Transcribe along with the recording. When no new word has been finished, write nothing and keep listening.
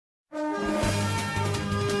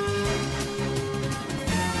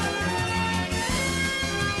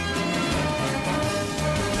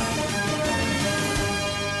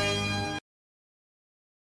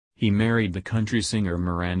He married the country singer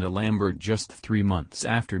Miranda Lambert just 3 months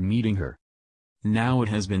after meeting her. Now it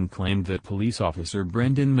has been claimed that police officer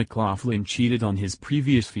Brendan McLaughlin cheated on his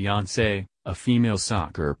previous fiancée, a female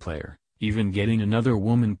soccer player, even getting another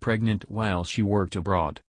woman pregnant while she worked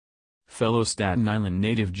abroad. Fellow Staten Island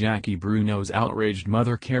native Jackie Bruno's outraged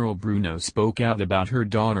mother Carol Bruno spoke out about her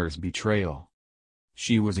daughter's betrayal.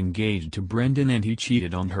 She was engaged to Brendan and he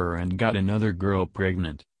cheated on her and got another girl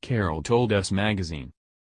pregnant, Carol told Us Magazine.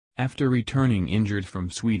 After returning injured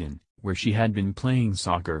from Sweden, where she had been playing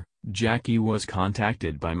soccer, Jackie was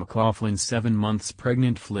contacted by McLaughlin's 7 months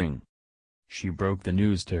pregnant fling. She broke the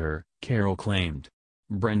news to her, Carol claimed.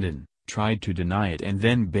 Brendan tried to deny it and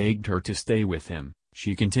then begged her to stay with him,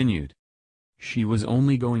 she continued. She was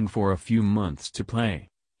only going for a few months to play.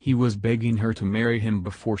 He was begging her to marry him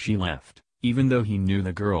before she left, even though he knew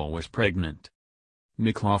the girl was pregnant.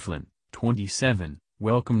 McLaughlin, 27,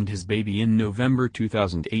 welcomed his baby in November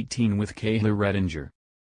 2018 with Kayla Redinger.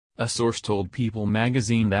 A source told People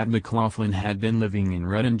magazine that McLaughlin had been living in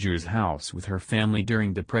Redinger's house with her family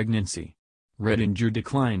during the pregnancy. Redinger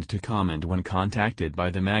declined to comment when contacted by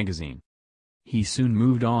the magazine. He soon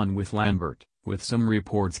moved on with Lambert, with some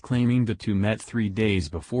reports claiming the two met 3 days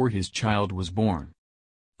before his child was born.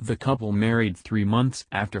 The couple married 3 months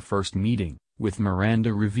after first meeting, with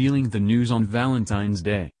Miranda revealing the news on Valentine's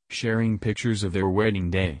Day, sharing pictures of their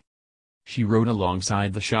wedding day. She wrote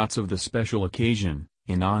alongside the shots of the special occasion,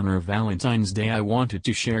 "In honor of Valentine's Day I wanted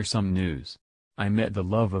to share some news. I met the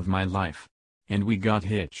love of my life. And we got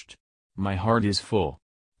hitched. My heart is full.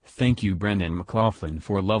 Thank you Brendan McLaughlin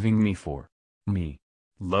for loving me for me.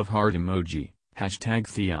 Love heart emoji,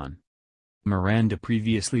 #Theon." Miranda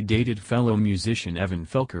previously dated fellow musician Evan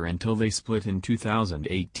Felker until they split in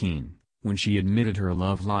 2018, when she admitted her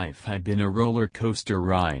love life had been a roller coaster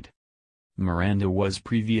ride. Miranda was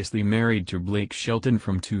previously married to Blake Shelton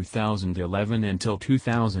from 2011 until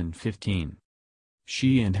 2015.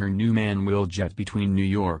 She and her new man will jet between New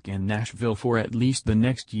York and Nashville for at least the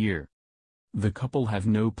next year. The couple have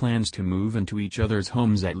no plans to move into each other's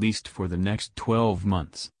homes at least for the next 12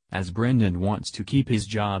 months, as Brendan wants to keep his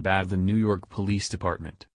job at the New York Police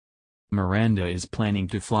Department. Miranda is planning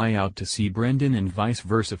to fly out to see Brendan and vice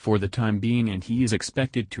versa for the time being, and he is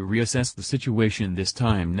expected to reassess the situation this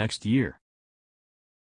time next year.